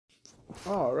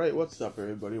Alright, what's up,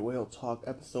 everybody? Whale Talk,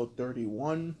 episode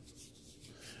 31.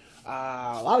 A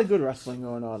lot of good wrestling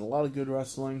going on. A lot of good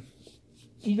wrestling.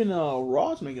 Even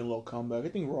Raw's making a little comeback. I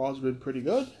think Raw's been pretty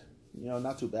good.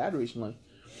 Not too bad recently.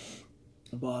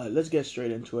 But let's get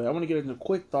straight into it. I want to get into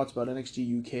quick thoughts about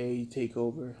NXT UK,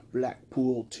 Takeover,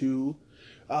 Blackpool 2.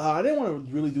 I didn't want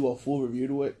to really do a full review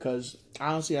to it because,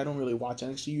 honestly, I don't really watch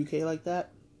NXT UK like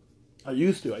that. I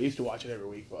used to. I used to watch it every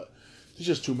week, but there's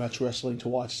just too much wrestling to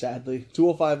watch, sadly.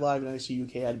 205 Live and NXT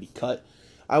UK had to be cut.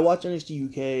 I watch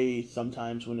NXT UK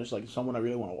sometimes when there's like someone I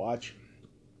really want to watch.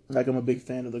 Like I'm a big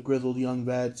fan of the Grizzled Young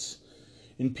Vets,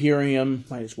 Imperium,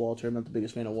 minus Walter. I'm not the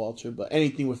biggest fan of Walter, but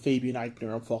anything with Fabian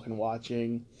Eichner, I'm fucking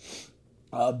watching.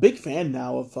 Big fan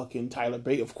now of fucking Tyler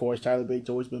Bate, of course. Tyler Bate's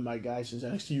always been my guy since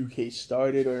NXT UK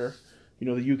started, or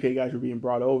the UK guys were being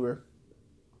brought over.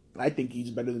 I think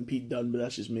he's better than Pete Dunne, but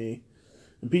that's just me.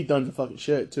 And Pete Dunne's a fucking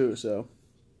shit too, so.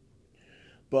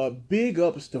 But big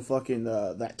ups to fucking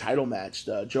that title match,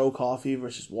 Joe Coffey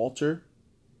versus Walter.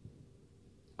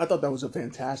 I thought that was a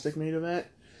fantastic main event.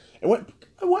 It went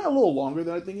a little longer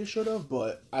than I think it should have,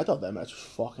 but I thought that match was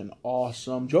fucking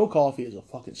awesome. Joe Coffey is a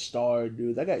fucking star,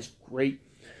 dude. That guy's great.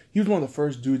 He was one of the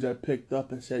first dudes I picked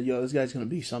up and said, yo, this guy's going to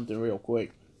be something real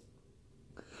quick.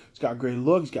 He's got a great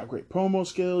look. He's got great promo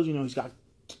skills. He's got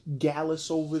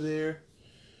Gallus over there.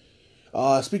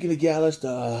 Speaking of Gallus,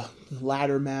 the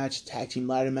tag team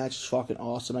ladder match is fucking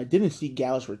awesome. I didn't see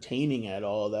Gallus retaining at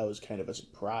all. That was kind of a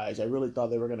surprise. I really thought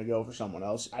they were going to go for someone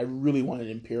else. I really wanted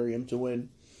Imperium to win.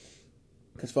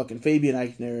 Because fucking Fabian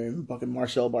Eichner and fucking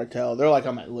Marcel Bartel, they're like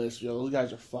on my list. Those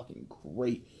guys are fucking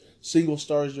great. Single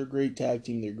stars, they're great. Tag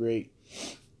team, they're great.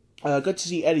 Good to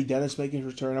see Eddie Dennis making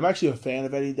his return. I'm actually a fan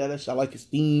of Eddie Dennis. I like his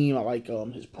theme. I like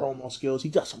his promo skills. He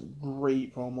does some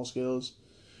great promo skills.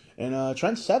 And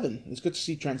Trent Seven. It's good to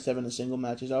see Trent Seven in single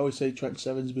matches. I always say Trent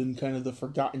Seven's been kind of the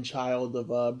forgotten child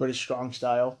of British Strong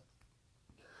Style.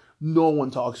 No one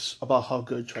talks about how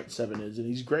good Trent Seven is, and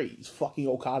he's great. He's fucking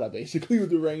Okada, basically, with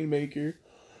the Rainmaker.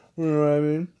 You know what I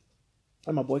mean?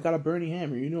 And my boy got a Bernie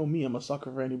Hammer. You know me, I'm a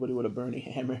sucker for anybody with a Bernie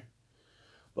Hammer.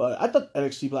 But I thought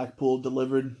NXT Blackpool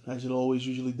delivered, as it always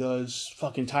usually does.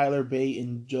 Fucking Tyler Bate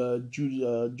and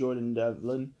Jordan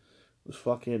Devlin was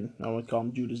fucking, I would call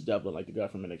him Judas Devlin, like the guy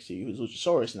from NXT, who's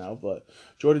Luchasaurus now, but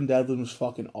Jordan Devlin was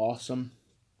fucking awesome.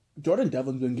 Jordan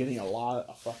Devlin's been getting a lot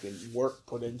of fucking work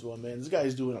put into him, man. This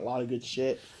guy's doing a lot of good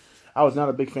shit. I was not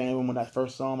a big fan of him when I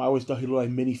first saw him. I always thought he looked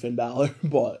like mini Finn Balor,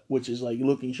 which is like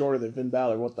looking shorter than Finn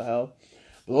Balor, what the hell.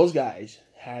 But those guys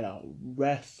had a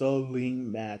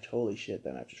wrestling match. Holy shit,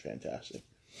 that match was fantastic.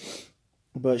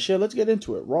 But shit, let's get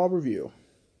into it. Raw review.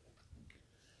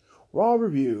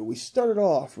 We started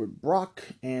off with Brock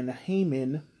and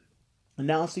Heyman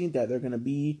announcing that they're going to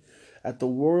be at the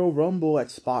Royal Rumble at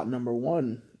spot number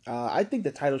 1. I think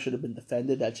the title should have been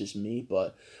defended. That's just me.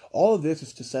 But all of this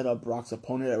is to set up Brock's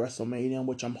opponent at WrestleMania,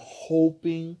 which I'm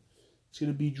hoping it's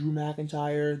going to be Drew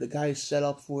McIntyre. The guy is set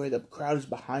up for it. The crowd is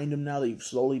behind him now that you've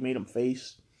slowly made him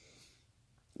face.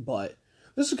 But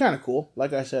this is kind of cool.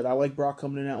 Like I said, I like Brock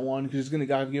coming in at 1 because it's going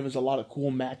to give us a lot of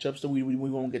cool matchups that we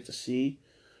won't get to see.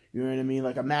 You know what I mean?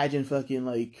 Like, imagine fucking,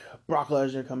 like, Brock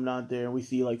Lesnar coming out there and we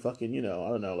see, like, fucking, I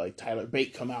don't know, like, Tyler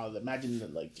Bate come out. Imagine,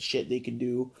 the shit they can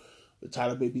do with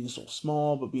Tyler Bate being so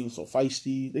small but being so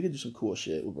feisty. They could do some cool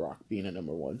shit with Brock being at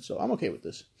number 1. So, I'm okay with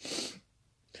this.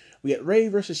 We get Ray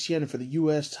versus Cien for the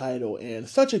U.S. title, and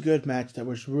such a good match that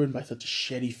was ruined by such a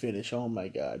shitty finish. Oh, my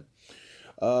God.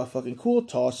 Fucking cool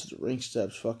toss to the ring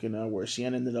steps, fucking, where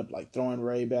Cien ended up, like, throwing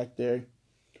Ray back there.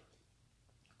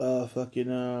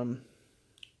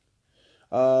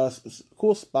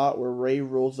 Cool spot where Ray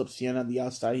rolls up Cien on the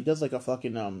outside. He does like a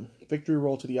fucking victory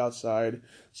roll to the outside.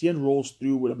 Cien rolls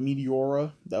through with a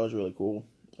Meteora. That was really cool.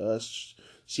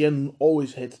 Cien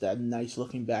always hits that nice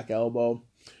looking back elbow.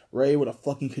 Ray with a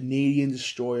fucking Canadian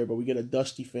destroyer, but we get a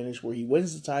dusty finish where he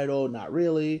wins the title. Not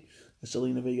really.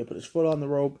 Selena Vega put his foot on the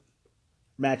rope.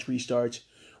 Match restarts.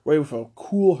 Ray with a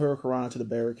cool hurricanrana to the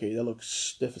barricade. That looks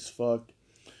stiff as fuck.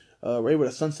 Ray with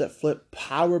a sunset flip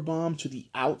powerbomb to the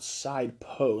outside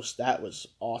post. That was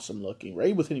awesome looking.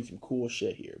 Ray was hitting some cool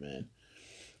shit here, man.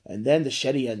 And then the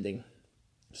Shetty ending.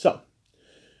 So,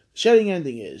 the Shetty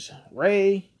ending is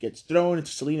Ray gets thrown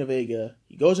into Selena Vega.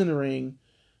 He goes in the ring.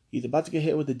 He's about to get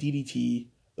hit with the DDT.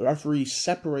 The referee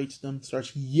separates them,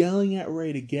 starts yelling at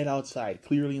Ray to get outside,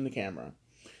 clearly in the camera.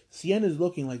 Cien is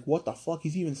looking like, what the fuck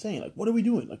he's even saying? Like, what are we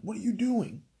doing? Like, what are you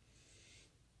doing?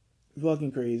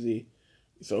 Fucking crazy.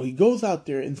 So he goes out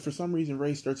there, and for some reason,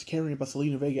 Ray starts caring about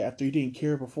Selena Vega after he didn't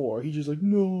care before. He's just like,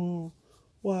 no,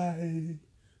 why,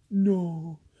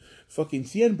 no. Fucking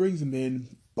Cien brings him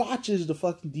in, botches the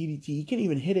fucking DDT. He can't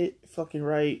even hit it fucking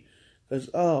right.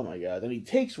 Oh my god. Then he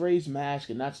takes Ray's mask,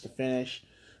 and that's the finish.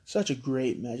 Such a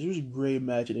great match. It was a great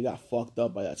match, and it got fucked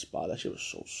up by that spot. That shit was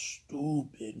so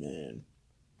stupid, man.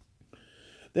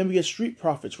 Then we get Street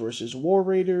Profits versus War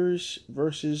Raiders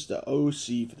versus the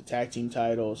OC for the tag team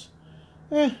titles.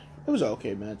 It was an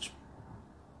okay match.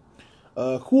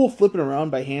 Cool flipping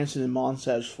around by Hanson and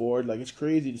Montage Ford. Like, it's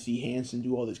crazy to see Hanson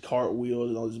do all these cartwheels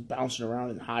and all this bouncing around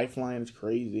and high flying. It's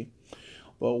crazy.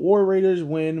 But War Raiders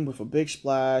win with a big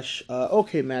splash.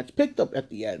 Okay match. Picked up at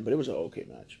the end, but it was an okay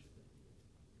match.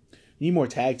 You need more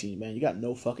tag teams, man. You got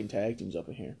no fucking tag teams up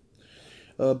in here.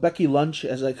 Becky Lynch,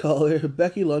 as I call her.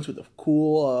 Becky Lynch with a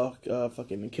cool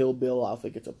fucking Kill Bill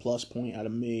outfit gets a plus point out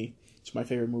of me. It's my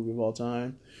favorite movie of all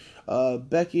time.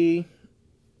 Becky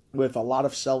with a lot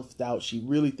of self-doubt. She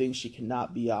really thinks she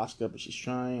cannot be Asuka, but she's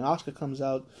trying. Asuka comes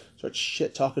out, starts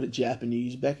shit-talking to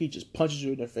Japanese. Becky just punches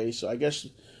her in the face, so I guess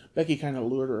Becky kind of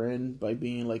lured her in by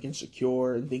being like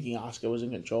insecure and thinking Asuka was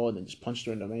in control, and then just punched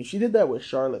her in the face. She did that with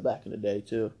Charlotte back in the day,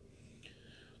 too.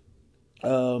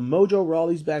 Mojo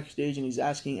Rawley's backstage and he's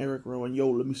asking Eric Rowan,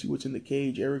 yo, let me see what's in the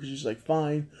cage. Eric is just like,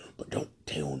 fine, but don't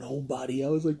tell nobody. I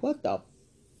was like, what the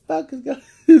fuck is going?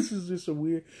 This is just so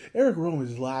weird. Eric Rowan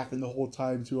was laughing the whole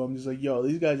time too. I'm just like, yo,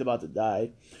 these guys are about to die.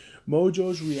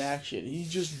 Mojo's reaction, he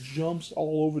just jumps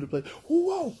all over the place.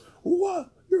 Whoa, whoa,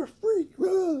 you're a freak.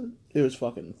 Run. It was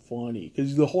fucking funny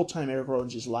because the whole time Eric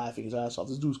Rowan's just laughing his ass off.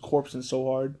 This dude's corpsing so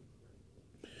hard.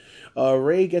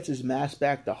 Ray gets his mask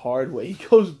back the hard way. He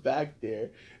goes back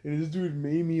there, and this dude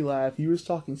made me laugh. He was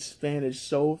talking Spanish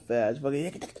so fast.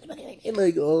 Like,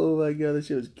 oh my god, this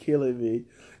shit was killing me.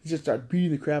 He just started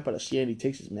beating the crap out of Sandy.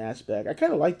 Takes his mask back. I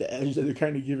kind of like the edge that they're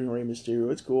kind of giving Rey Mysterio.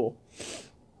 It's cool.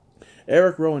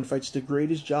 Eric Rowan fights the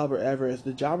greatest jobber ever. It's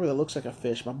the jobber that looks like a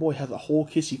fish. My boy has a whole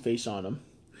kissy face on him.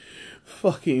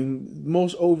 Fucking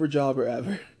most over jobber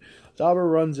ever. Jobber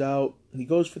runs out. He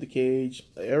goes for the cage.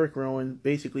 Eric Rowan,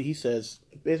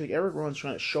 Eric Rowan's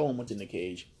trying to show him what's in the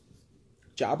cage.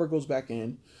 Jobber goes back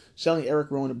in, telling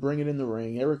Eric Rowan to bring it in the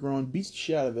ring. Eric Rowan beats the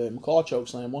shit out of him. Claw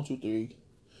chokeslam, 1, 2, 3.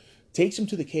 Takes him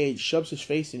to the cage, shoves his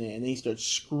face in it, and then he starts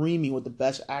screaming with the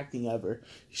best acting ever.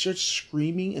 He starts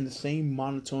screaming in the same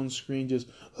monotone scream, just,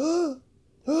 ah,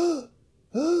 ah,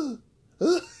 ah,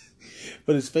 ah.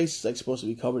 But his face is like supposed to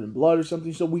be covered in blood or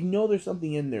something, so we know there's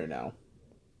something in there now.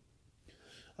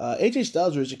 AJ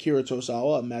Styles versus Akira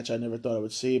Tozawa, a match I never thought I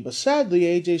would see, but sadly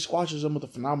AJ squashes him with a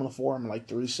phenomenal forearm in like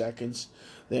 3 seconds,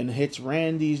 then hits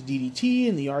Randy's DDT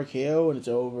and the RKO, and it's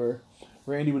over.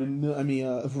 AJ with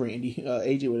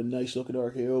a nice looking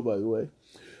RKO, by the way.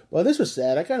 Well, this was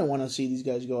sad. I kind of want to see these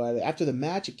guys go at it. After the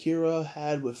match Akira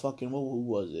had with fucking, who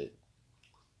was it?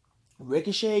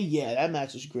 Ricochet? Yeah, that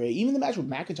match was great. Even the match with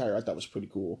McIntyre I thought was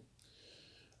pretty cool.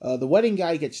 The wedding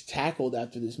guy gets tackled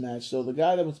after this match. So the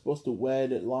guy that was supposed to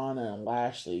wed Lana and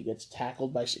Lashley gets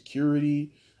tackled by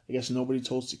security. I guess nobody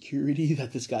told security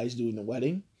that this guy's doing the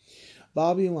wedding.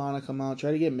 Bobby and Lana come out,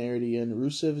 try to get married again.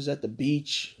 Rusev is at the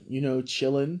beach,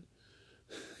 chilling.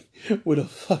 With a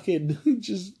fucking,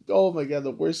 oh my god,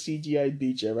 the worst CGI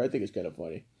beach ever. I think it's kind of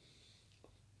funny.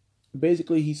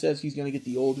 Basically, he says he's going to get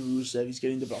the old Rusev. He's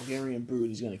getting the Bulgarian Brute.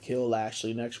 He's going to kill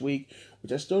Lashley next week,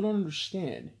 which I still don't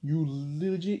understand. You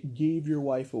legit gave your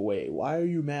wife away. Why are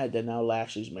you mad that now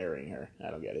Lashley's marrying her?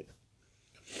 I don't get it.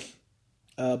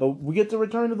 But we get the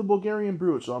return of the Bulgarian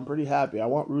Brute, so I'm pretty happy. I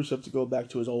want Rusev to go back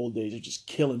to his old days of just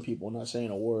killing people, not saying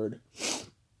a word.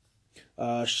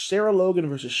 Sarah Logan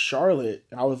versus Charlotte.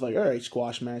 I was like, all right,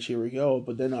 squash match, here we go.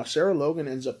 But then Sarah Logan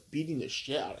ends up beating the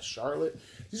shit out of Charlotte.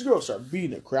 These girls start beating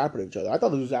the crap out of each other. I thought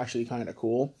this was actually kind of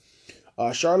cool.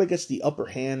 Charlotte gets the upper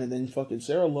hand, and then fucking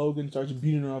Sarah Logan starts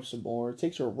beating her up some more.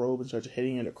 Takes her robe and starts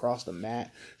hitting it across the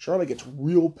mat. Charlotte gets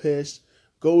real pissed,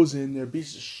 goes in there,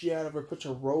 beats the shit out of her, puts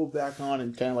her robe back on,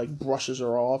 and kind of like brushes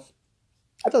her off.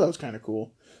 I thought that was kind of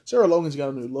cool. Sarah Logan's got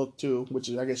a new look too,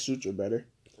 which I guess suits her better.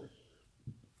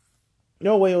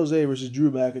 No Way Jose versus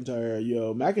Drew McIntyre.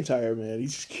 Yo, McIntyre, man,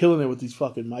 he's just killing it with these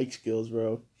fucking mic skills,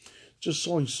 bro. Just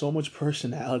showing so much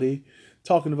personality.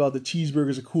 Talking about the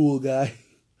cheeseburger's a cool guy.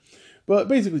 But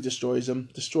basically destroys him.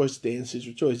 Destroys dances.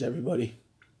 Destroys everybody.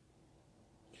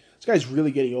 This guy's really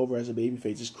getting over as a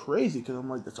babyface. It's crazy because I'm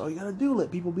like, that's all you gotta do.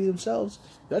 Let people be themselves.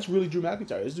 That's really Drew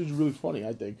McIntyre. This dude's really funny,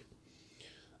 I think.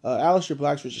 Aleister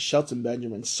Black versus Shelton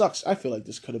Benjamin. Sucks. I feel like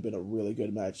this could have been a really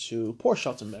good match, too. Poor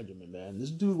Shelton Benjamin, man. This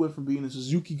dude went from being a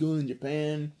Suzuki gun in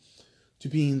Japan to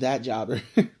being that jobber.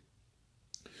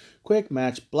 Quick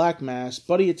match. Black Mass.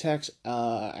 Buddy attacks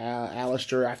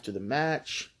Aleister after the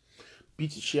match.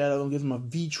 Beats the shit out of him. Gives him a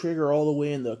V-trigger all the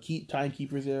way in the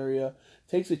timekeeper's area.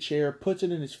 Takes a chair. Puts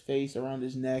it in his face, around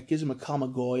his neck. Gives him a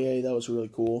Kamagoye. That was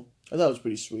really cool. I thought it was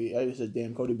pretty sweet. I just said,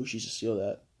 damn, Kota Ibushi should steal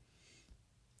that.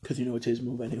 because you know it's his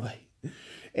move anyway.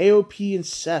 AOP and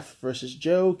Seth versus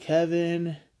Joe,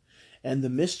 Kevin, and the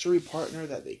mystery partner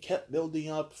that they kept building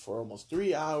up for almost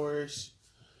 3 hours,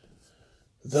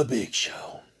 The Big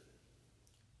Show.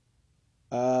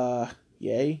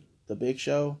 Yay, The Big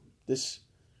Show. This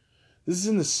is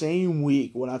in the same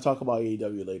week when I talk about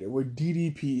AEW later, where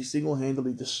DDP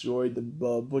single-handedly destroyed the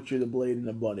Butcher, the Blade, and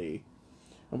the Bunny.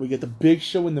 And we get The Big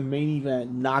Show in the main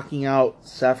event, knocking out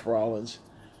Seth Rollins.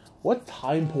 What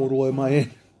time portal am I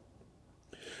in?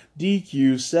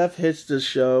 DQ, Seth hits the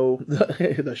show,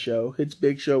 hits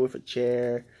Big Show with a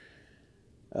chair.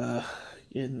 And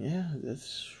yeah,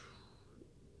 that's...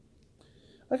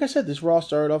 Like I said, this Raw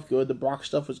started off good. The Brock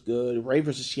stuff was good. Ray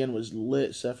vs. Cien was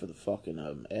lit, except for the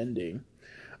fucking ending.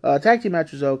 Tag team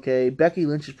match was okay. Becky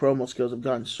Lynch's promo skills have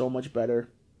gotten so much better.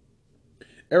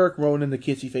 Eric Rowan, the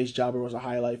kissy face jobber, was a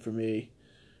highlight for me.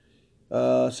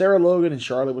 Sarah Logan and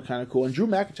Charlotte were kind of cool. And Drew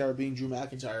McIntyre being Drew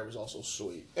McIntyre was also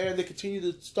sweet. And they continued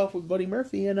the stuff with Buddy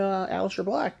Murphy and Aleister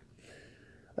Black.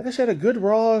 Like I said, a good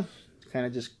Raw.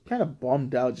 Kind of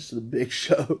bummed out just to the Big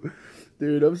Show.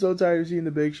 Dude, I'm so tired of seeing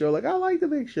the Big Show. Like, I like the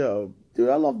Big Show. Dude,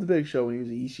 I love the Big Show when he was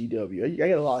in ECW. I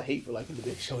get a lot of hate for liking the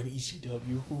Big Show in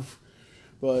ECW. Oof.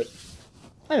 But,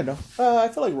 I don't know. I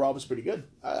feel like Raw was pretty good.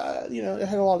 It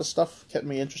had a lot of stuff, kept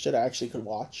me interested. I actually could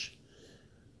watch.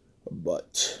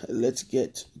 But, let's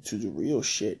get to the real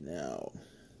shit now.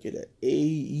 Get an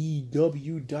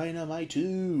AEW Dynamite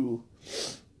 2.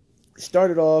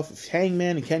 Started off with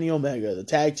Hangman and Kenny Omega, the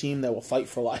tag team that will fight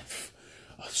for life.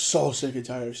 I'm so sick and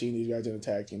tired of seeing these guys in a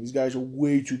tag team. These guys are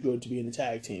way too good to be in a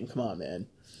tag team. Come on, man.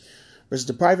 Versus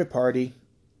the Private Party.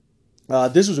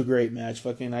 This was a great match.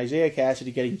 Fucking Isaiah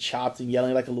Cassidy getting chopped and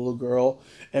yelling like a little girl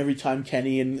every time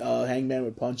Kenny and Hangman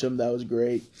would punch him. That was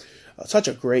great. Such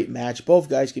a great match. Both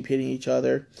guys kept hitting each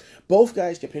other. Both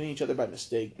guys kept hitting each other by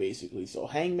mistake, basically. So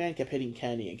Hangman kept hitting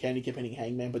Kenny, and Kenny kept hitting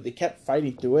Hangman, but they kept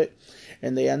fighting through it.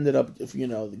 And they ended up,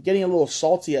 getting a little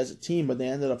salty as a team, but they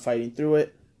ended up fighting through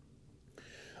it.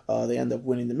 They end up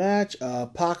winning the match.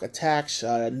 Pac attacks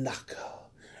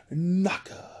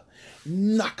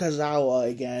Nakazawa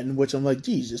again, which I'm like,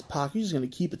 Jesus, Pac, you're just going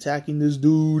to keep attacking this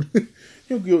dude.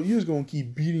 You're just going to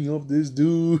keep beating up this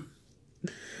dude.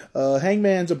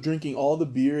 Hangman ends up drinking all the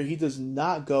beer. He does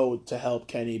not go to help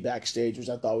Kenny backstage, which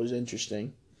I thought was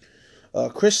interesting.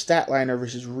 Chris Statlander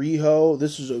versus Riho.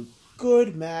 This was a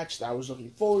good match that I was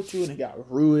looking forward to, and it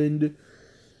got ruined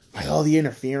by all the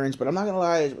interference. But I'm not going to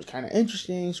lie, it was kind of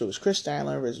interesting. So it was Chris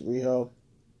Statlander versus Riho.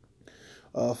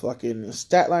 Fucking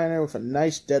Statlander with a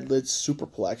nice deadlift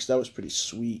superplex. That was pretty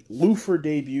sweet. Lufer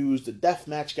debuts, the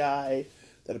deathmatch guy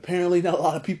that apparently not a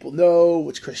lot of people know,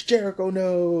 which Chris Jericho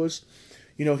knows.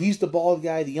 He's the bald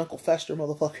guy, the Uncle Fester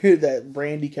motherfucker that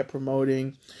Brandy kept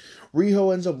promoting.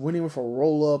 Riho ends up winning with a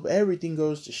roll-up. Everything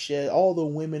goes to shit. All the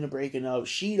women are breaking up.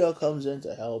 Shida comes in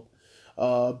to help.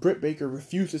 Britt Baker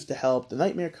refuses to help. The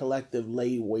Nightmare Collective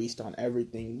lay waste on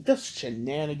everything. Just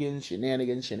shenanigans.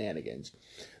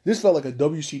 This felt like a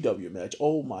WCW match.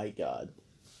 Oh my god.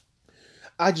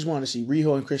 I just want to see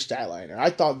Riho and Chris Statlander.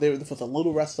 I thought for the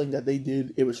little wrestling that they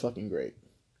did, it was fucking great.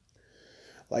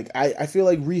 Like, I feel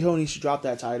like Riho needs to drop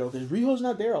that title, because Riho's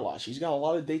not there a lot. She's got a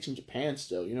lot of dates in Japan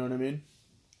still, you know what I mean?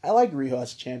 I like Riho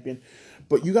as a champion,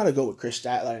 but you gotta go with Chris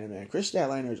Statlander, man. Chris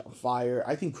Statlander is on fire.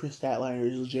 I think Chris Statlander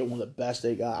is legit one of the best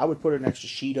they got. I would put her next to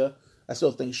Shida. I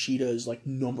still think Shida is, like,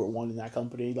 number one in that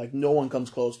company. Like, no one comes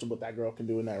close to what that girl can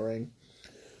do in that ring.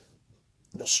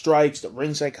 The strikes, the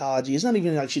ring psychology. It's not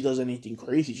even like she does anything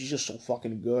crazy. She's just so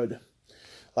fucking good.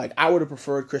 Like, I would have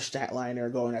preferred Chris Statlander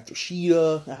going after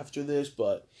Shida after this,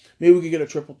 but maybe we could get a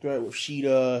triple threat with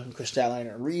Shida and Chris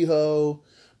Statlander and Riho.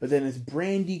 But then is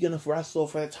Brandy going to wrestle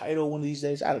for that title one of these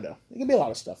days? I don't know. There could be a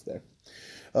lot of stuff there.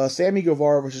 Sammy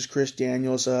Guevara versus Chris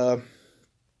Daniels.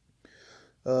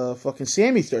 Fucking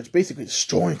Sammy starts basically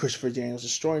destroying Christopher Daniels,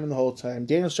 destroying him the whole time.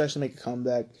 Daniels tries to make a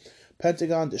comeback.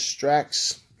 Pentagon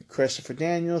distracts Christopher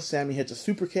Daniels. Sammy hits a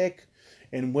super kick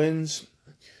and wins.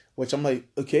 Which I'm like,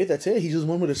 okay, that's it. He just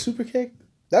won with a super kick.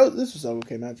 This was an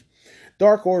okay match.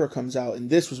 Dark Order comes out, and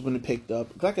this was when it picked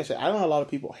up. Like I said, I know a lot of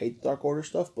people hate Dark Order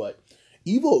stuff, but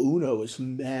Evil Uno is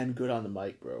man good on the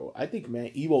mic, bro. I think,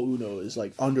 man, Evil Uno is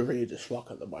like underrated as fuck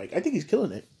on the mic. I think he's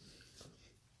killing it.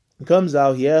 He comes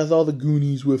out, he has all the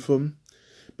Goonies with him.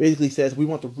 Basically says, we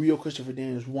want the real Christopher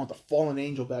Daniels, we want the Fallen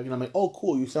Angel back. And I'm like, oh,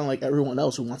 cool, you sound like everyone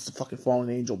else who wants the fucking Fallen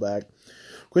Angel back.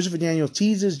 Christopher Daniels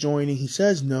teases joining. He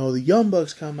says no. The Young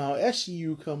Bucks come out.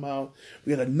 SCU come out.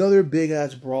 We got another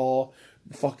big-ass brawl.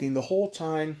 Fucking the whole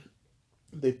time,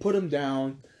 they put him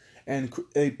down. and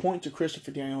they point to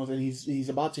Christopher Daniels, and he's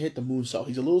about to hit the moonsault.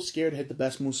 He's a little scared to hit the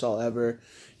best moonsault ever.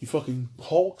 He fucking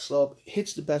hulks up,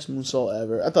 hits the best moonsault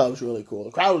ever. I thought it was really cool.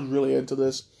 The crowd was really into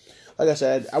this. Like I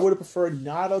said, I would have preferred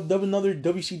not another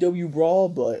WCW brawl,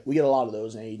 but we get a lot of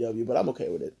those in AEW, but I'm okay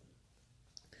with it.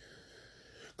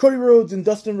 Cody Rhodes and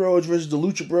Dustin Rhodes versus the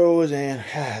Lucha Bros, and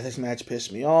this match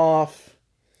pissed me off.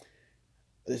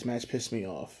 This match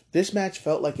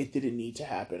felt like it didn't need to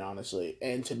happen, honestly.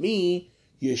 And to me,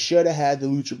 you should have had the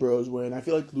Lucha Bros win. I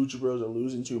feel like the Lucha Bros are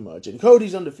losing too much. And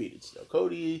Cody's undefeated still.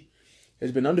 Cody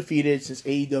has been undefeated since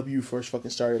AEW first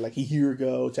fucking started, like a year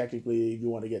ago, technically, if you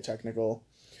want to get technical.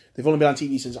 They've only been on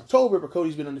TV since October, but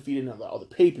Cody's been undefeated in all the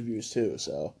pay-per-views, too.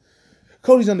 So,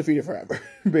 Cody's undefeated forever,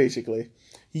 basically.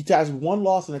 He has one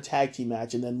loss in a tag team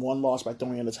match, and then one loss by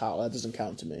throwing in the towel. That doesn't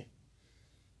count to me.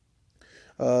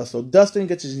 So Dustin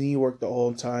gets his knee worked the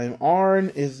whole time. Arn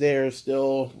is there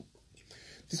still.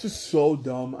 This was so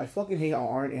dumb. I fucking hate how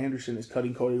Arn Anderson is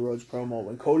cutting Cody Rhodes' promo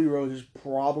when Cody Rhodes is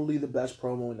probably the best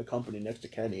promo in the company next to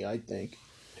Kenny, I think.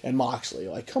 And Moxley.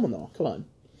 Like, come on.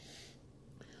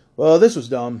 Well, this was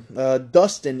dumb.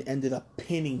 Dustin ended up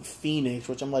pinning Phoenix,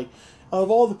 which I'm like, out of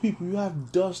all the people, you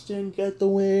have Dustin get the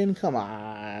win? Come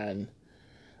on.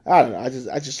 I don't know.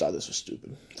 I just thought this was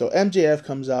stupid. So MJF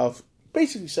comes out,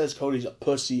 basically says Cody's a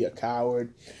pussy, a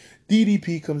coward.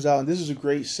 DDP comes out, and this is a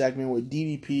great segment where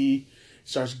DDP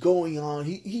starts going on.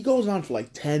 He goes on for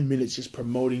like 10 minutes just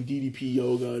promoting DDP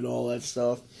yoga and all that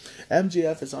stuff.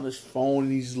 MJF is on his phone,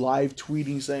 and he's live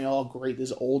tweeting saying, oh, great,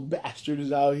 this old bastard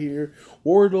is out here.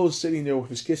 Wardlow's sitting there with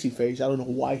his kissy face. I don't know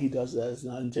why he does that. It's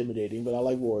not intimidating, but I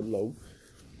like Wardlow.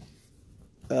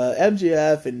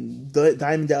 MJF and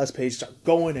Diamond Dallas Page start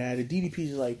going at it.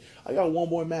 DDP's like, I got one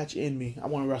more match in me. I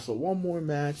want to wrestle one more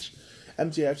match.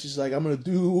 MJF's just like, I'm going to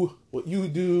do what you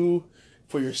do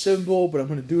for your symbol, but I'm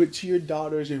going to do it to your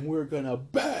daughters, and we're going to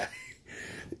bang.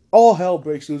 All hell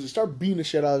breaks loose. They start beating the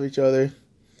shit out of each other.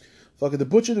 Fucking the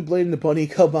Butcher, the Blade, and the Bunny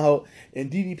come out,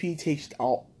 and DDP takes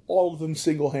out all of them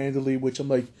single-handedly, which I'm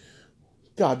like,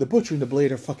 God, the Butcher and the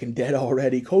Blade are fucking dead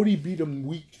already. Cody beat him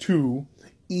week 2.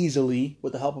 Easily,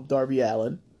 with the help of Darby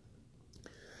Allin.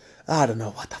 I don't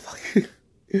know, what the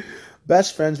fuck.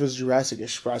 Best Friends versus Jurassic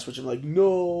Express, which I'm like,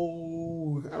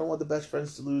 no, I don't want the Best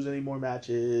Friends to lose any more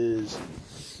matches.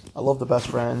 I love the Best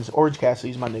Friends. Orange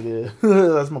Cassidy's my nigga.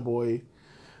 That's my boy.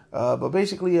 But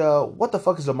basically, what the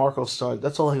fuck is a Marco stunt?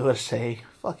 That's all I gotta say.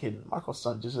 Fucking Marco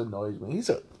stunt just annoys me.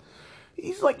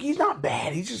 He's not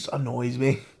bad. He just annoys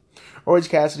me. Orange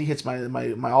Cassidy hits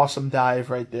my awesome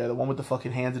dive right there. The one with the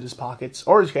fucking hands in his pockets.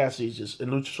 Orange Cassidy's just,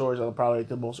 and Luchasaurus are probably like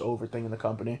the most over thing in the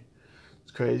company.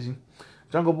 It's crazy.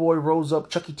 Jungle Boy rolls up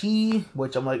Chucky T,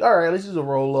 which I'm like, alright, this is a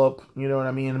roll up. You know what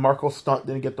I mean? Marco Stunt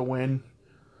didn't get the win.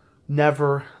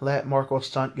 Never let Marco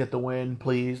Stunt get the win,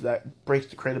 please. That breaks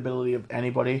the credibility of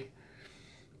anybody.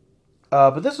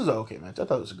 But this was an okay match. I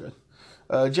thought it was good.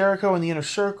 Jericho in the Inner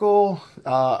Circle,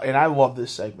 and I love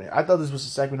this segment. I thought this was the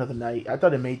segment of the night. I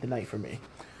thought it made the night for me.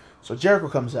 So Jericho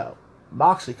comes out.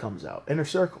 Moxley comes out. Inner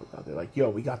Circle. They're like, yo,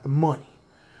 we got the money.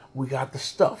 We got the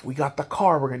stuff. We got the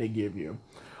car we're going to give you.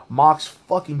 Mox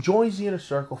fucking joins the Inner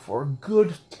Circle for a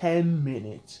good 10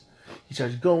 minutes. He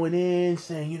starts going in,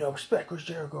 saying, respect Chris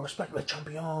Jericho, respect the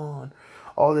champion.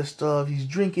 All this stuff. He's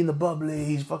drinking the bubbly.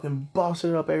 He's fucking bossing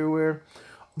it up everywhere.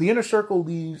 The Inner Circle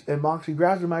leaves, and Moxley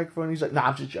grabs the microphone, and he's like, nah,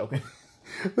 I'm just joking.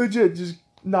 Legit, just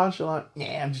nonchalant.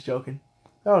 Yeah, I'm just joking.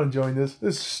 I'm not enjoying this.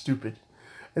 This is stupid.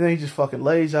 And then he just fucking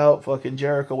lays out fucking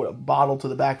Jericho with a bottle to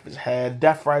the back of his head.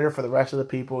 Death Rider for the rest of the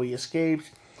people. He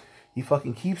escapes. He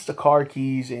fucking keeps the car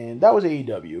keys, and that was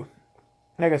AEW.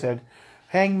 Like I said,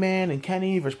 Hangman and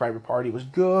Kenny versus Private Party was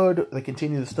good. They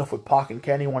continue the stuff with Pac and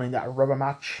Kenny wanting that rubber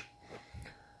match.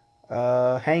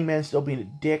 Hangman still being a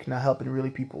dick, not helping really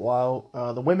people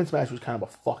out. The women's match was kind of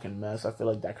a fucking mess. I feel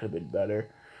like that could have been better.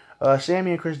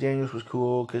 Sammy and Chris Daniels was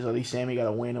cool, because at least Sammy got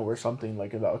a win over something,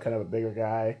 like kind of a bigger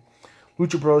guy.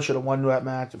 Lucha Bros should have won that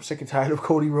match. I'm sick and tired of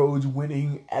Cody Rhodes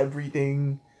winning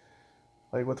everything.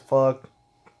 Like, what the fuck?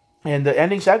 And the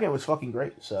ending segment was fucking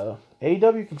great. So,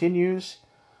 AEW continues.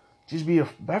 Just be a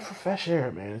breath of fresh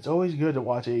air, man. It's always good to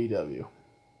watch AEW.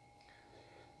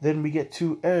 Then we get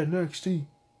to NXT.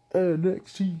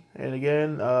 And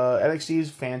again, NXT is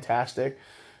fantastic.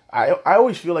 I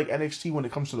always feel like NXT, when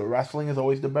it comes to the wrestling, is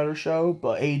always the better show,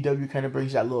 but AEW kind of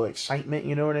brings that little excitement,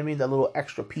 you know what I mean? That little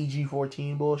extra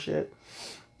PG-14 bullshit.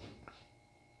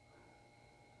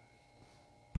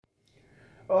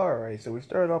 Alright, so we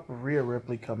started off with Rhea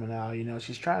Ripley coming out.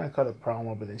 She's trying to cut a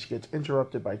promo, but then she gets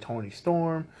interrupted by Toni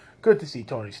Storm. Good to see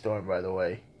Toni Storm, by the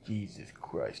way. Jesus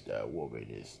Christ, that woman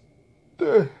is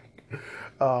thick.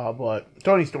 But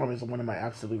Toni Storm is one of my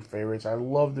absolute favorites. I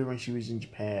loved her when she was in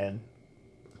Japan.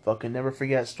 Fucking never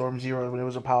forget Storm Zero when it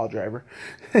was a pile driver.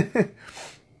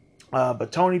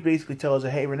 But Tony basically tells her,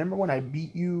 hey, remember when I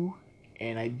beat you,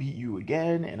 and I beat you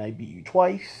again, and I beat you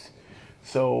twice?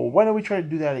 So why don't we try to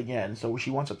do that again? So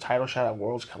she wants a title shot at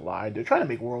Worlds Collide. They're trying to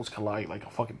make Worlds Collide like a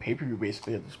fucking pay-per-view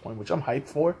basically at this point, which I'm hyped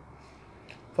for.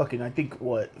 Fucking, I think,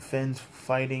 Finn's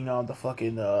fighting on the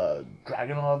fucking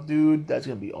Dragunov dude? That's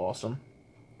gonna be awesome.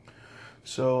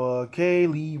 So,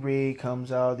 Kaylee Ray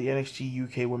comes out, the NXT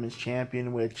UK Women's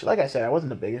Champion, which, like I said, I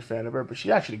wasn't the biggest fan of her, but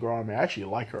she's actually growing on me. I actually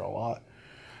like her a lot.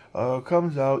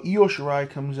 Comes out, Io Shirai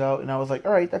comes out, and I was like,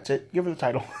 alright, that's it. Give her the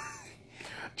title.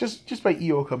 just by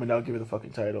Io coming out, give her the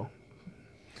fucking title.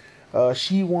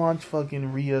 She wants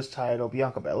fucking Rhea's title.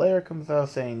 Bianca Belair comes out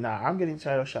saying, nah, I'm getting the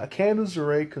title shot. Candice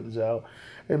LeRae comes out,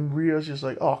 and Rhea's just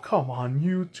like, oh, come on,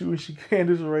 you two. And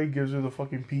Candice LeRae gives her the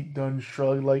fucking Pete Dunne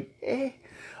shrug, like, eh.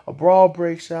 A brawl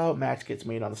breaks out. Match gets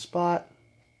made on the spot.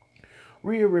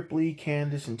 Rhea Ripley,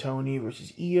 Candice, and Toni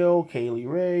versus Io, Kaylee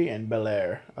Ray, and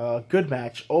Belair. Good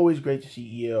match. Always great to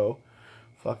see Io.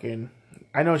 Fucking,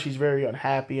 I know she's very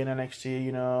unhappy in NXT,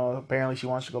 you know. Apparently she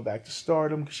wants to go back to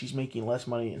Stardom because she's making less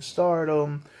money in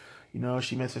Stardom. You know,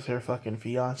 she misses her fucking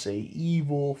fiance,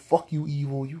 Evil. Fuck you,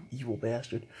 Evil, you evil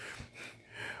bastard.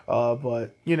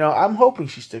 But, you know, I'm hoping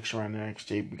she sticks around in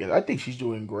NXT because I think she's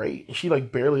doing great. She,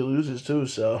 like, barely loses, too,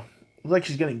 so. Like,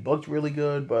 she's getting booked really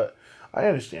good, but I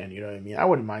understand, you know what I mean? I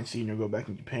wouldn't mind seeing her go back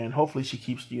in Japan. Hopefully she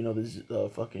keeps, you know,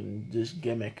 this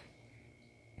gimmick.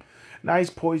 Nice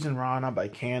Poison Rana by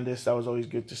Candice. That was always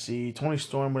good to see. Toni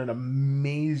Storm with an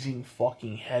amazing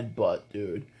fucking headbutt,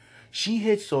 dude. She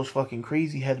hits those fucking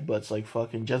crazy headbutts like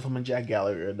fucking Gentleman Jack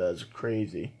Gallagher does.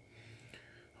 Crazy.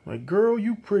 I'm like, girl,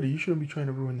 you pretty. You shouldn't be trying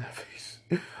to ruin that face.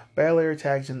 Belair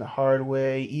tags in the hard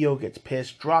way. Io gets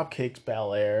pissed. Drop kicks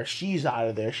Belair. She's out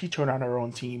of there. She turned on her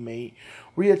own teammate.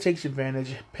 Rhea takes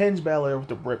advantage. Pins Belair with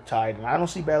the Riptide. And I don't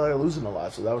see Belair losing a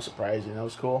lot, so that was surprising. That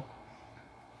was cool.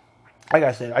 Like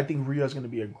I said, I think Rhea's going to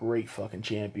be a great fucking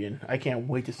champion. I can't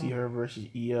wait to see her versus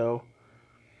Io.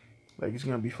 Like, it's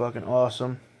going to be fucking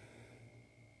awesome.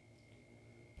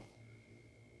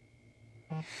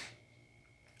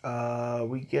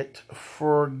 We get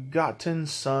Forgotten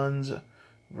Sons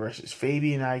versus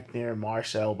Fabian Eichner and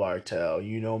Marcel Bartel.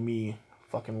 You know me.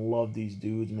 Fucking love these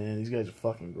dudes, man. These guys are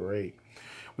fucking great.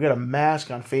 We got a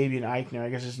mask on Fabian Eichner. I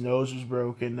guess his nose was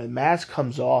broken. The mask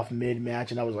comes off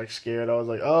mid-match, and I was, like, scared. I was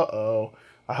like, uh-oh.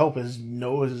 I hope his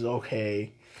nose is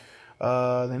okay.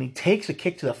 Then he takes a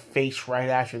kick to the face right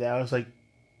after that. I was like,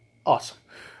 awesome.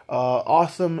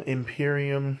 Awesome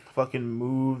Imperium fucking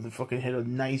move. The fucking hit a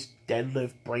nice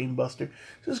deadlift brainbuster.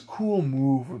 This cool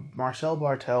move where Marcel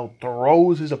Bartel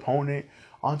throws his opponent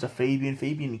onto Fabian.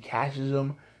 Fabian catches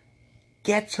him,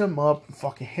 gets him up, and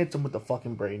fucking hits him with the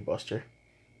fucking brainbuster.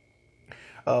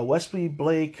 Wesley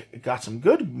Blake got some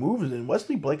good moves in.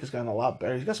 Wesley Blake has gotten a lot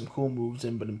better. He's got some cool moves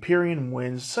in, but Imperium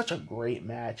wins. Such a great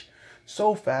match.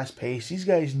 So fast paced. These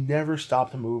guys never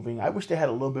stopped moving. I wish they had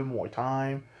a little bit more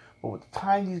time. But with the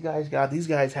time these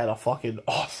guys had a fucking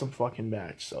awesome fucking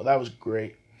match. So that was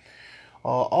great.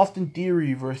 Austin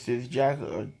Theory versus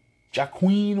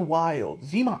Jacqueline Wild.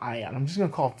 Zima Ion. I'm just going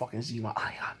to call him fucking Zima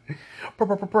Ion.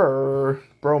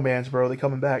 Bromance, bro. They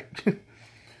coming back.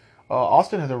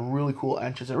 Austin has a really cool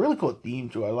entrance, a really cool theme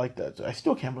too. I like that. I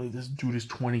still can't believe this dude is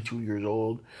 22 years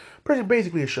old.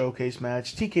 Basically a showcase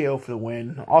match. TKO for the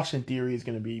win. Austin Theory is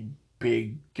going to be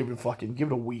big. Give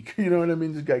it a week. You know what I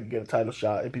mean? This guy can get a title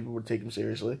shot and people would take him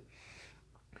seriously.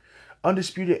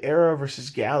 Undisputed Era versus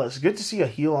Gallus. Good to see a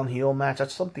heel on heel match.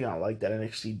 That's something I like that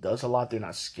NXT does a lot. They're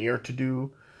not scared to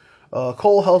do.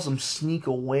 Cole Helsum sneak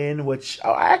a win, which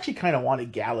I actually kind of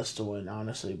wanted Gallus to win,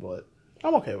 honestly, but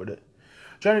I'm okay with it.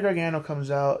 Johnny Gargano comes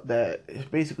out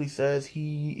that basically says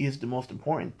he is the most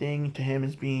important thing to him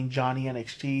is being Johnny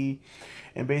NXT.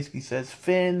 And basically says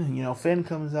Finn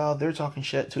comes out, they're talking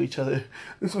shit to each other.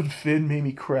 This one Finn made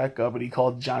me crack up and he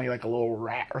called Johnny like a little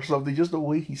rat or something. Just the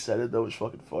way he said it, that was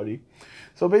fucking funny.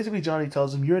 So basically Johnny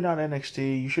tells him, you're not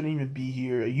NXT, you shouldn't even be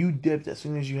here. You dipped as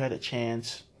soon as you had a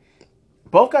chance.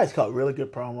 Both guys cut really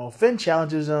good promo. Finn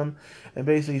challenges him and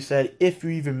basically said, if you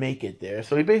even make it there.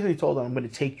 So he basically told him, I'm going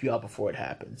to take you out before it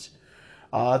happens.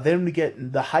 Then we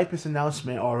get the hypest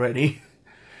announcement already.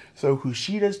 So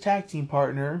Kushida's tag team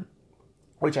partner,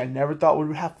 which I never thought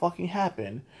would have fucking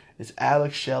happen, is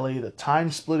Alex Shelley. The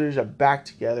Time Splitters are back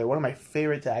together. One of my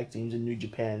favorite tag teams in New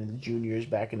Japan in the juniors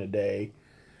back in the day.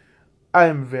 I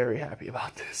am very happy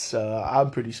about this.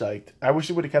 I'm pretty psyched. I wish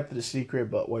they would have kept it a secret,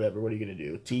 but whatever. What are you going to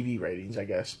do? TV ratings, I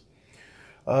guess.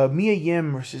 Mia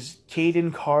Yim versus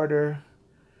Kaden Carter.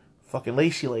 Fucking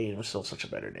Lacey Lane was still such a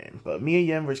better name. But Mia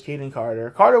Yim versus Kaden Carter.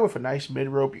 Carter with a nice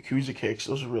mid-rope Yakuza kicks.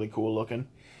 Those are really cool looking.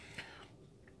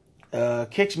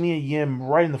 Kicks Mia Yim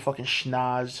right in the fucking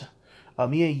schnoz.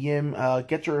 Mia Yim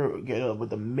gets her with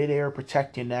the mid-air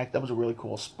protect your neck. That was a really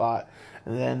cool spot.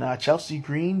 And then Chelsea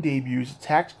Green debuts,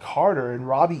 attacks Carter, and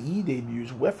Robbie E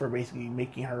debuts with her, basically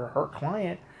making her her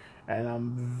client. And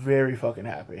I'm very fucking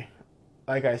happy.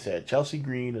 Like I said, Chelsea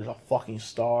Green is a fucking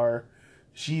star.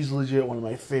 She's legit one of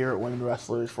my favorite women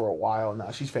wrestlers for a while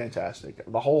now. She's fantastic.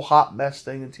 The whole hot mess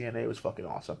thing in TNA was fucking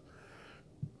awesome.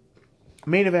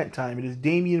 Main event time. It is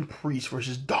Damian Priest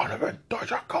versus Donovan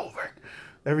Dijakovic.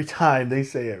 Every time they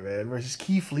say it, man. Versus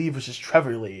Keith Lee versus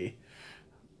Trevor Lee.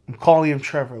 I'm calling him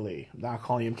Trevor Lee. I'm not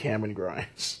calling him Cameron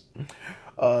Grimes.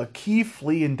 Keith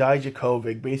Lee and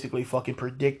Dijakovic basically fucking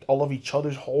predict all of each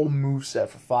other's whole moveset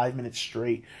for 5 minutes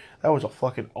straight. That was a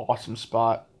fucking awesome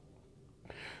spot.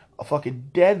 A fucking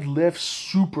deadlift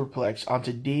superplex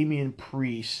onto Damian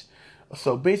Priest.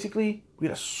 So basically, we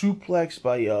got a suplex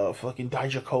by fucking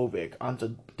Dijakovic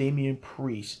onto Damian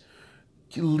Priest.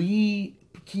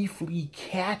 Keith Lee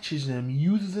catches him,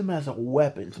 uses him as a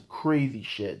weapon. Some crazy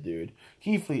shit, dude.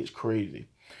 Keith Lee is crazy.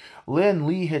 Then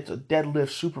Lee hits a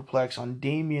deadlift superplex on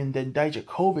Damian. Then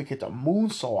Dijakovic hits a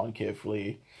moonsault on Keith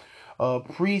Lee.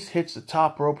 Priest hits the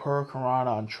top rope Hurricanrana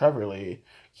on Trevor Lee.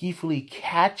 Keith Lee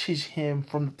catches him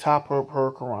from the top rope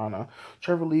Hurricanrana.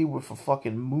 Trevor Lee with a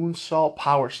fucking moonsault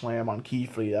power slam on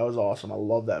Keith Lee. That was awesome. I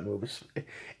love that move.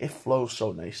 It flows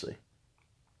so nicely.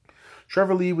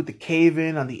 Trevor Lee with the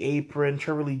cave-in on the apron.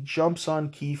 Trevor Lee jumps on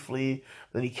Keith Lee.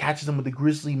 Then he catches him with the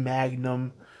Grizzly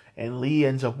Magnum. And Lee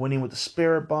ends up winning with the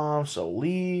Spirit Bomb. So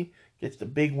Lee gets the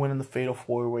big win in the Fatal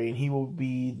 4-Way. And he will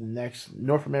be the next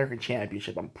North American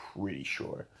Championship, I'm pretty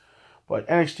sure. But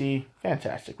NXT,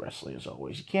 fantastic wrestling as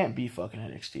always. You can't be fucking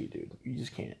NXT, dude. You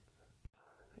just can't.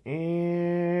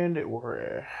 And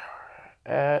we're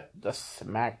at the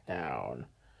SmackDown.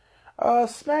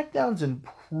 SmackDown's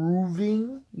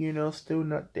improving. Still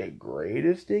not the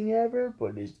greatest thing ever,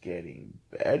 but it's getting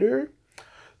better.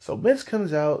 So Vince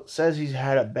comes out, says he's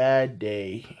had a bad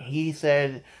day. He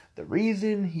said the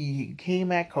reason he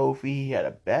came at Kofi, he had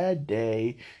a bad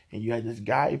day, and you had this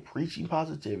guy preaching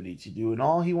positivity to do, and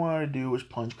all he wanted to do was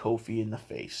punch Kofi in the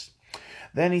face.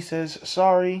 Then he says,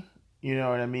 sorry, you know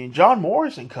what I mean? John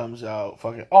Morrison comes out.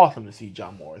 Fucking awesome to see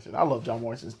John Morrison. I love John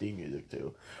Morrison's theme music,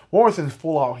 too. Morrison's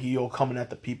full-out heel, coming at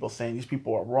the people, saying these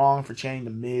people are wrong for chanting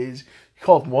The Miz. He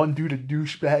called one dude a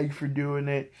douchebag for doing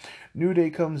it. New Day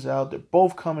comes out. They're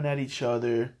both coming at each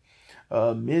other.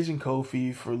 Miz and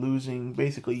Kofi for losing.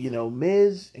 Basically,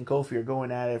 Miz and Kofi are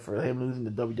going at it for him losing the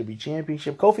WWE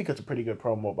Championship. Kofi cuts a pretty good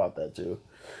promo about that, too.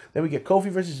 Then we get Kofi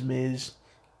versus Miz.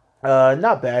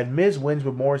 Not bad. Miz wins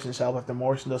with Morrison's help after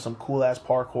Morrison does some cool-ass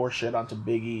parkour shit onto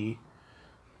Big E.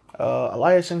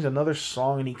 Elias sings another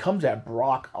song, and he comes at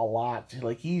Brock a lot.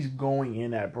 Like, he's going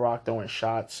in at Brock, throwing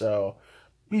shots, so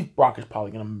Brock is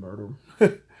probably going to murder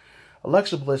him.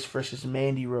 Alexa Bliss versus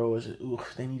Mandy Rose. Ooh,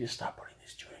 they need to stop putting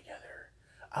these two together.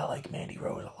 I like Mandy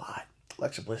Rose a lot.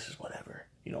 Alexa Bliss is whatever.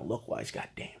 Look-wise,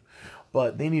 goddamn.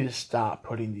 But they need to stop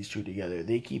putting these two together.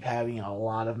 They keep having a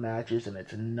lot of matches, and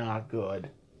it's not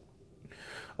good.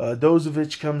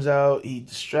 Dozovich comes out. He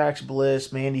distracts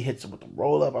Bliss. Mandy hits him with the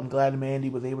roll-up. I'm glad Mandy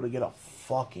was able to get a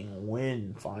fucking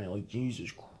win finally.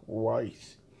 Jesus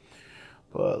Christ.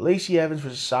 But Lacey Evans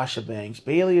versus Sasha Banks.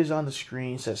 Bayley is on the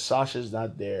screen. Says Sasha's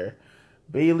not there.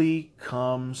 Bayley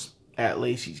comes at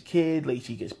Lacey's kid.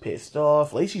 Lacey gets pissed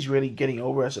off. Lacey's really getting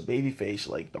over as a babyface.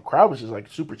 Like, the crowd was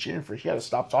just, super cheering for her. She had to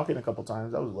stop talking a couple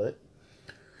times. That was lit.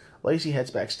 Lacey heads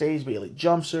backstage. Bayley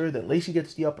jumps her. Then Lacey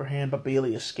gets the upper hand, but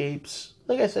Bayley escapes.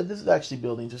 Like I said, this is actually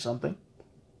building to something.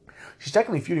 She's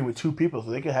technically feuding with two people, so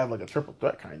they could have, a triple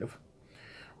threat, kind of.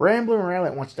 Rambler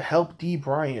Ralliant wants to help D.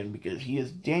 Bryan because he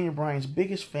is Daniel Bryan's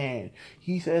biggest fan.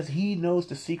 He says he knows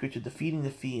the secret to defeating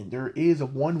the Fiend. There is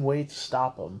one way to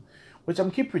stop him, which I'm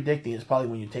keep predicting is probably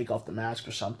when you take off the mask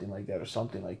or something like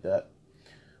that.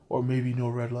 Or maybe no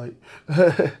red light.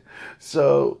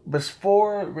 So,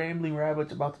 before Rambling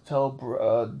Rabbit's about to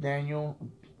tell Daniel,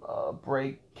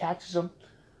 Bray catches him,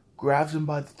 grabs him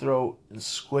by the throat, and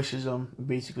squishes him.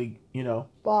 Basically,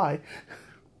 bye.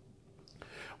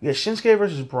 We got Shinsuke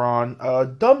versus Braun.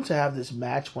 Dumb to have this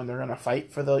match when they're going to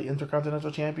fight for the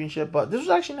Intercontinental Championship, but this was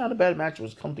actually not a bad match. It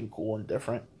was something cool and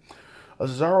different.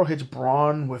 Cesaro hits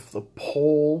Braun with the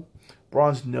pole.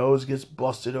 Braun's nose gets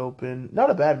busted open. Not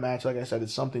a bad match, like I said.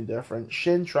 It's something different.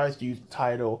 Shin tries to use the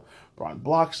title. Braun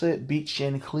blocks it. Beats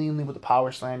Shin cleanly with the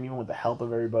power slam, even with the help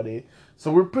of everybody.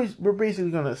 So we're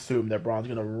basically going to assume that Braun's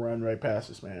going to run right past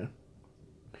this man.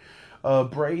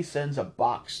 Bray sends a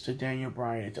box to Daniel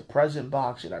Bryan. It's a present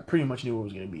box, and I pretty much knew what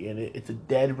was going to be in it. It's a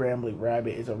dead rambling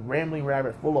rabbit. It's a rambling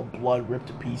rabbit full of blood ripped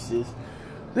to pieces.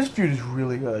 This feud is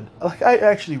really good. Like, I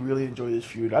actually really enjoy this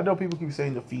feud. I know people keep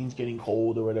saying the Fiend's getting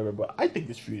cold or whatever, but I think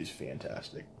this feud is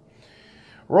fantastic.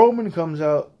 Roman comes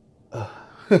out.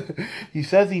 He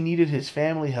says he needed his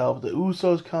family help. The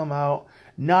Usos come out.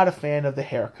 Not a fan of the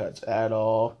haircuts at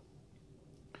all.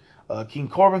 King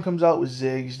Corbin comes out with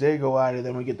Ziggs. They go at it.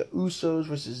 Then we get the Usos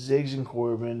versus Ziggs and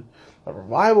Corbin. A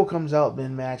Revival comes out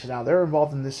mid-match. Now they're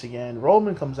involved in this again.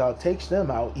 Roman comes out, takes them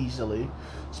out easily.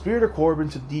 Spear to Corbin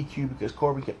to DQ because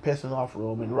Corbin kept pissing off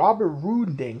Roman. Robert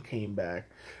Roode then came back.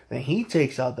 Then he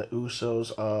takes out the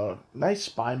Usos. Nice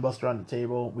spine buster on the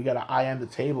table. We got an I am the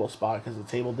table spot because the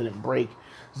table didn't break.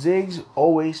 Ziggs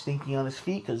always thinking on his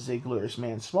feet because Ziggler is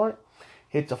man smart.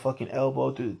 Hits a fucking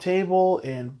elbow through the table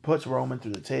and puts Roman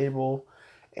through the table.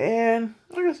 And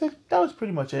like I said, that was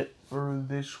pretty much it for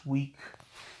this week.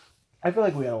 I feel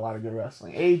like we had a lot of good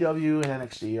wrestling. AEW and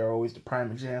NXT are always the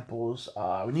prime examples.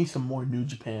 We need some more New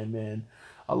Japan, man.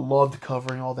 I loved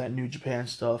covering all that New Japan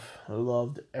stuff. I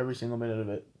loved every single minute of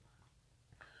it.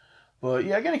 But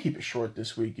yeah, I gotta keep it short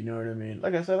this week, you know what I mean?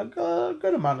 Like I said, a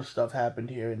good amount of stuff happened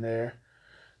here and there,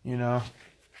 you know.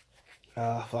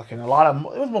 Fucking a lot of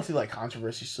it was mostly like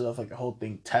controversy stuff, like the whole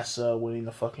thing Tessa winning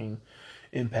the fucking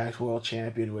Impact World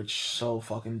Champion, which so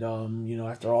fucking dumb, you know,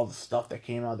 after all the stuff that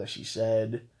came out that she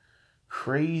said.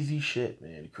 Crazy shit,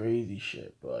 man. Crazy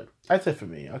shit. But that's it for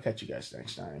me. I'll catch you guys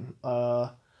next time.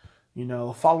 You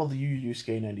know, follow the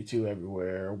UUSK92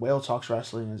 everywhere. Whale Talks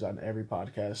Wrestling is on every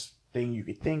podcast thing you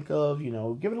could think of. You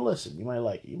know, give it a listen. You might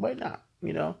like it. You might not.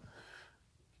 You know.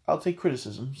 I'll take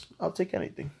criticisms. I'll take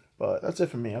anything. But that's it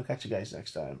for me. I'll catch you guys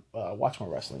next time. Watch more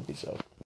wrestling. Peace out.